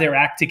really have their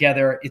act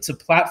together. It's a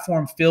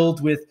platform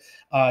filled with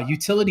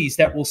utilities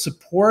that will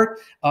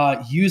support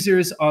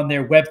users on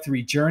their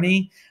Web3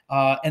 journey,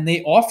 and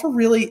they offer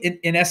really,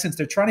 in essence,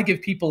 they're trying to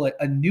give people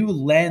a new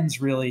lens,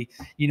 really,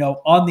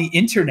 on the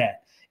internet.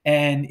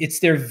 And it's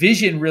their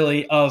vision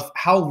really of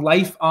how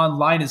life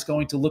online is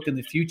going to look in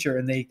the future.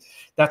 And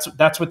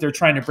that's what they're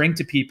trying to bring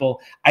to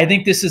people. I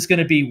think this is going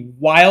to be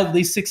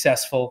wildly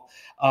successful.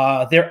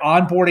 They're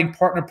onboarding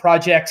partner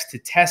projects to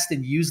test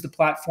and use the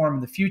platform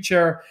in the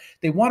future.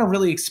 They want to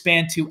really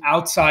expand to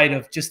outside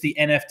of just the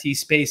NFT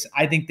space.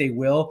 I think they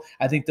will.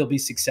 I think they'll be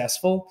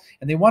successful.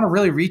 And they want to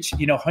really reach,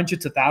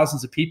 hundreds of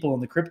thousands of people in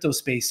the crypto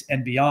space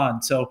and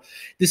beyond. So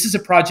this is a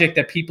project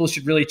that people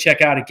should really check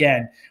out.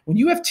 Again, when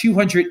you have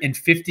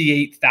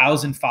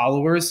 258,000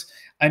 followers,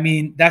 I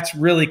mean, that's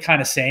really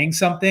kind of saying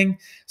something.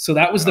 So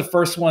that was the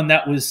first one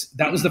that was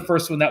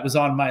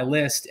on my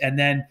list. And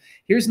then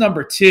here's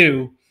number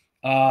 2.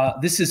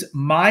 This is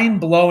Mind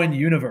Blowing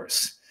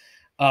Universe.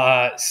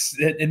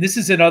 And this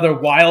is another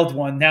wild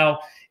one. Now,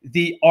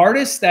 the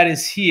artist that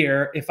is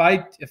here, if I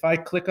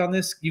click on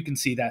this, you can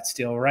see that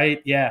still,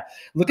 right? Yeah.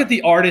 Look at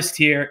the artist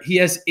here. He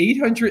has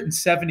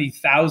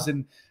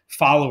 870,000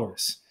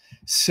 followers.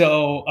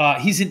 So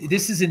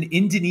this is an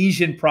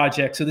Indonesian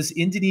project. So this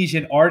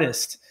Indonesian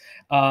artist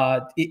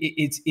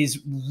is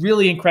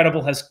really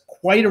incredible, has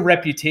quite a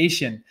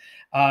reputation.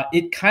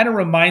 It kind of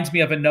reminds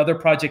me of another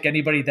project,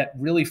 anybody that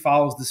really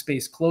follows the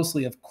space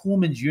closely, of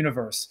Coolman's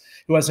Universe,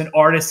 who has an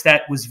artist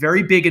that was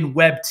very big in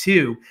Web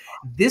 2.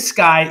 This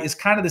guy is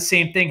kind of the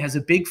same thing, has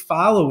a big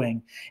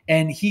following,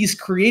 and he's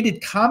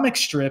created comic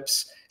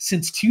strips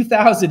since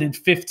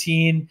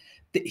 2015.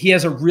 He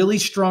has a really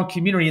strong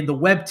community in the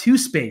Web 2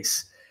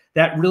 space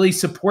that really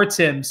supports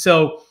him.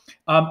 So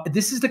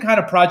this is the kind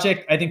of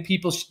project I think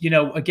people,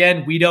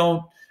 again, we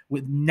don't,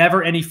 with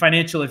never any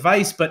financial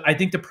advice, but I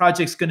think the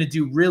project's going to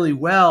do really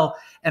well.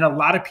 And a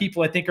lot of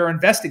people, I think, are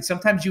investing.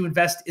 Sometimes you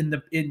invest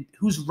in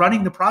who's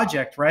running the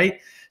project,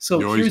 right?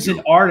 So here's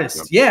an artist.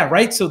 Yep. Yeah,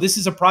 right. So this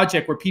is a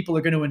project where people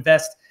are going to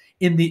invest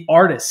in the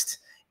artist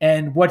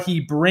and what he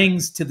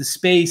brings to the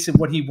space and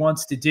what he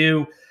wants to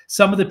do.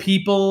 Some of the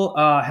people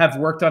have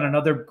worked on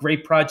another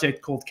great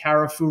project called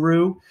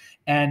Karafuru,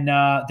 and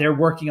they're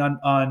working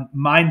on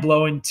Mind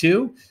Blowing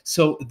too.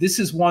 So this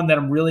is one that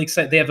I'm really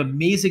excited. They have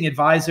amazing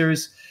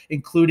advisors,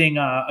 including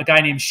a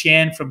guy named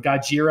Shan from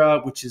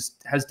Gajira, which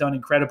has done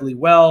incredibly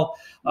well,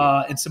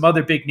 and some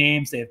other big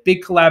names. They have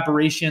big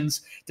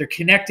collaborations. They're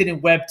connected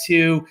in Web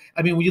 2.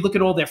 I mean, when you look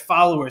at all their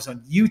followers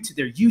on YouTube,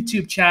 their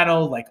YouTube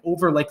channel, like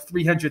over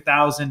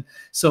 300,000.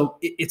 So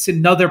it's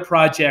another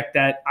project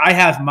that I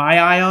have my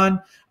eye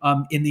on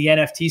in the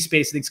NFT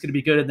space. I think it's going to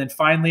be good. And then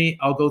finally,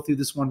 I'll go through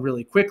this one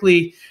really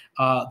quickly.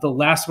 The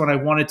last one I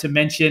wanted to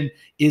mention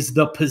is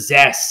the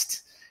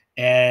Possessed.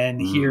 And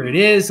here it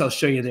is. I'll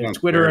show you their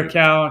Twitter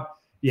account.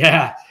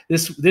 Yeah,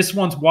 this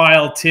one's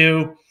wild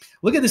too.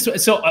 Look at this.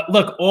 So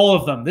look, all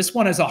of them. This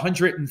one has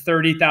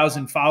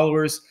 130,000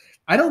 followers.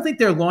 I don't think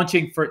they're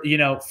launching for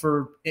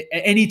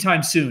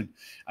anytime soon,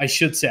 I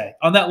should say.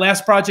 On that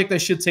last project, I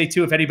should say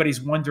too, if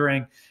anybody's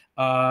wondering,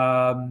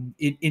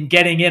 in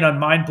getting in on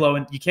Mind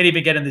Blowing, you can't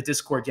even get in the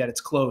Discord yet.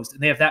 It's closed,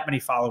 and they have that many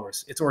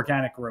followers. It's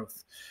organic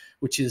growth,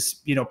 which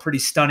is pretty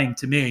stunning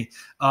to me.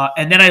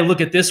 And then I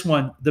look at this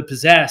one, the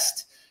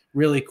Possessed.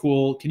 Really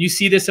cool. Can you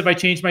see this if I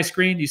change my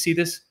screen? Do you see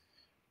this?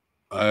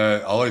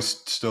 All I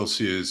still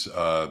see is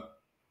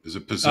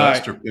it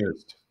Possessed or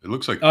Pissed? It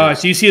looks like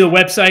so you see the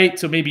website.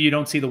 So maybe you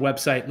don't see the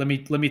website. Let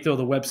me throw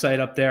the website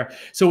up there.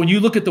 So when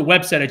you look at the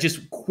website, I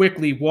just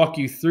quickly walk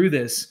you through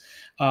this.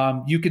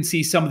 You can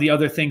see some of the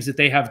other things that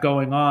they have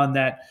going on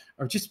that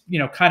are just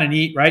kind of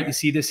neat, right? You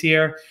see this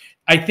here.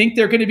 I think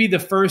they're going to be the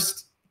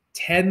first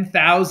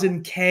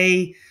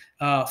 10,000K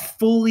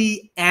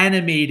fully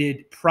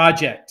animated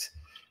project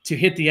to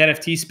hit the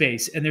NFT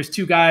space. And there's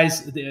two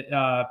guys,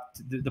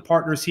 the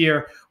partners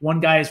here.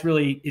 One guy is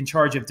really in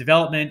charge of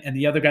development, and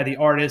the other guy, the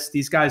artist.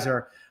 These guys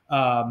are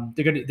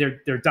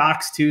they're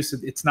doxed too, so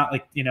it's not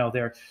like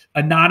they're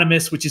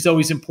anonymous, which is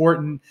always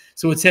important.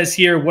 So it says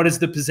here, what is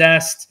the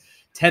Possessed?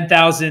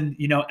 10,000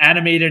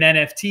 animated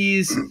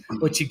NFTs.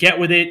 What you get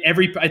with it,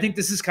 I think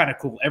this is kind of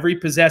cool. Every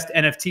Possessed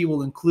NFT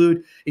will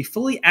include a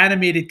fully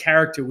animated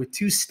character with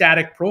 2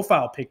 static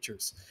profile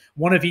pictures,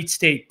 one of each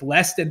state,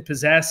 blessed and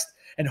possessed,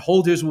 and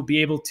holders will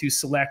be able to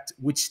select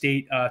which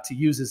state to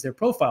use as their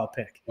profile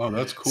pic. Oh,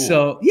 that's cool.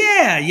 So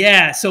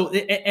yeah. So,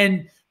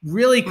 and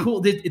really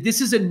cool.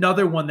 This is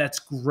another one that's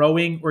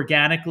growing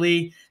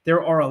organically.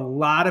 There are a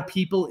lot of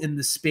people in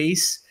the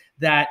space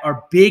that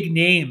are big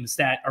names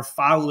that are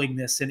following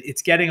this, and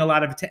it's getting a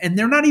lot of attention. And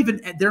they're not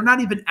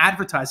even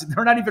advertising.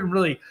 They're not even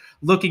really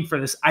looking for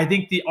this. I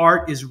think the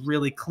art is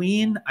really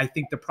clean. I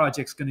think the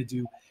project's going to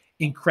do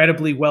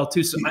incredibly well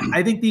too. So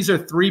I think these are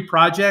 3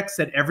 projects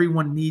that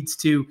everyone needs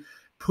to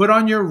put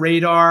on your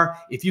radar.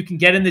 If you can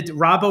get in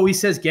Rob always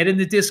says, get in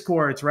the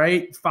Discords,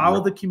 right?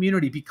 Follow the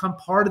community, become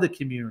part of the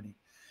community.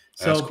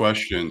 So ask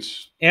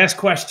questions. Ask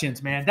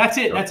questions, man. That's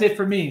it. Yep. That's it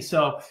for me.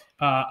 So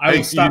I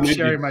will stop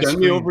sharing my screen.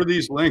 Send me over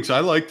these links. I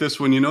like this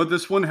one.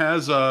 This one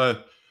has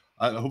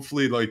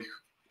hopefully like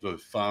the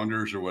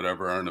founders or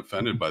whatever aren't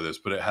offended by this,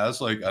 but it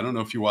has I don't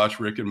know if you watch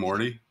Rick and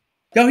Morty.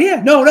 Oh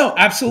yeah, no,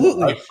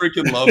 absolutely. I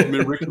freaking love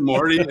Rick and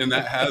Morty, and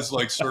that has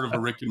sort of a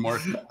Rick and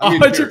Morty.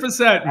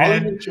 100%,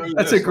 man.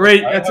 That's a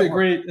great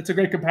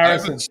comparison. I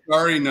have a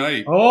Starry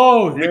Night.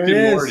 Oh, there Rick it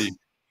and is. Morty.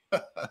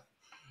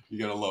 You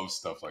gotta love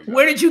stuff like that.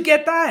 Where did you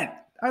get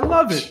that? I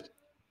love it.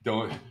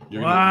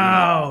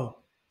 Wow.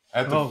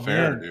 At the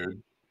fair, man.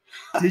 Dude.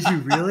 Did you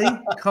really?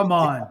 Come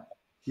on.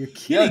 You're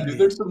kidding Yeah, dude,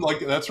 there's some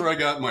that's where I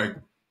got my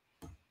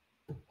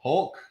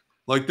Hulk.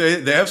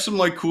 They have some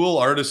cool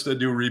artists that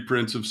do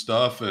reprints of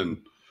stuff,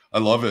 and I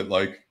love it.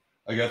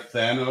 I got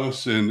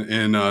Thanos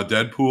in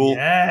Deadpool.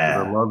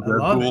 Yeah, I love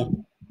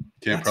Deadpool.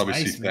 Can't probably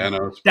nice, see man.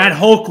 Thanos. That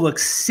Hulk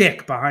looks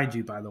sick behind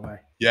you, by the way.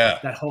 Yeah,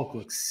 that Hulk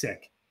looks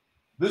sick.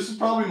 This is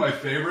probably my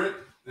favorite,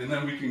 and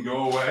then we can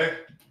go away.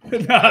 No,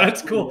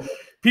 that's cool.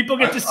 People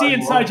get to see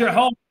inside your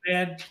home,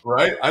 man.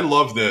 Right? I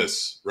love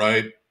this.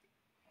 Right?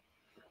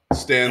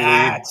 Stan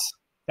Lee.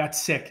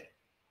 That's sick.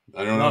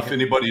 I don't know if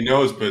anybody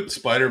knows, but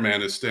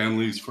Spider-Man is Stan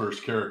Lee's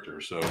first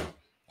character. So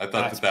I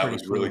thought that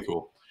was really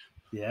cool.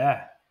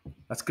 Yeah,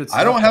 that's good stuff.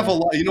 I don't have a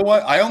lot. You know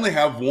what? I only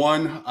have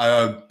one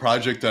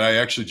project that I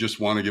actually just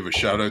want to give a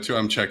shout out to.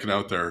 I'm checking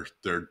out their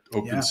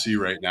OpenSea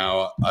right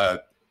now. I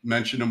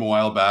mentioned them a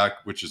while back,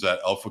 which is that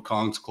Alpha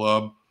Kongs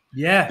Club.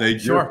 Yeah, they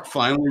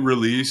finally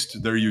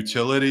released their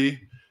utility.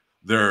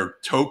 Their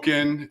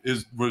token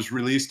was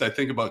released, I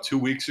think, about 2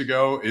 weeks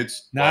ago.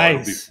 It's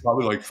nice. It'll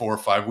be probably 4 or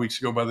 5 weeks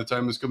ago by the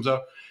time this comes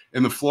out.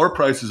 And the floor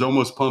price is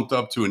almost pumped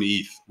up to an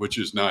ETH, which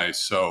is nice.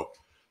 So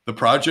the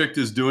project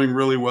is doing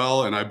really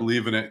well, and I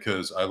believe in it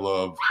because I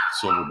love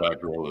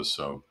silverback gorillas.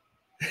 So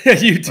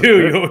you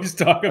do. You always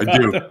talk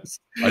about those.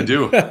 I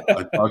do.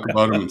 I talk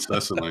about them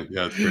incessantly.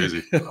 Yeah, it's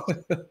crazy.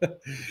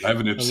 I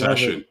have an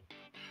obsession.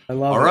 I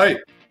love it. All right.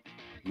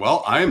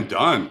 Well, I am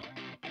done.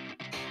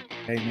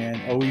 Hey,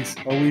 man.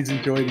 Always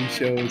enjoy these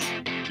shows.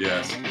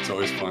 Yes. It's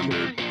always fun,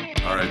 dude.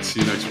 All right. See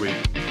you next week.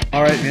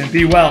 All right, man.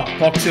 Be well.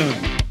 Talk soon.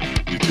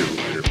 You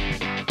too.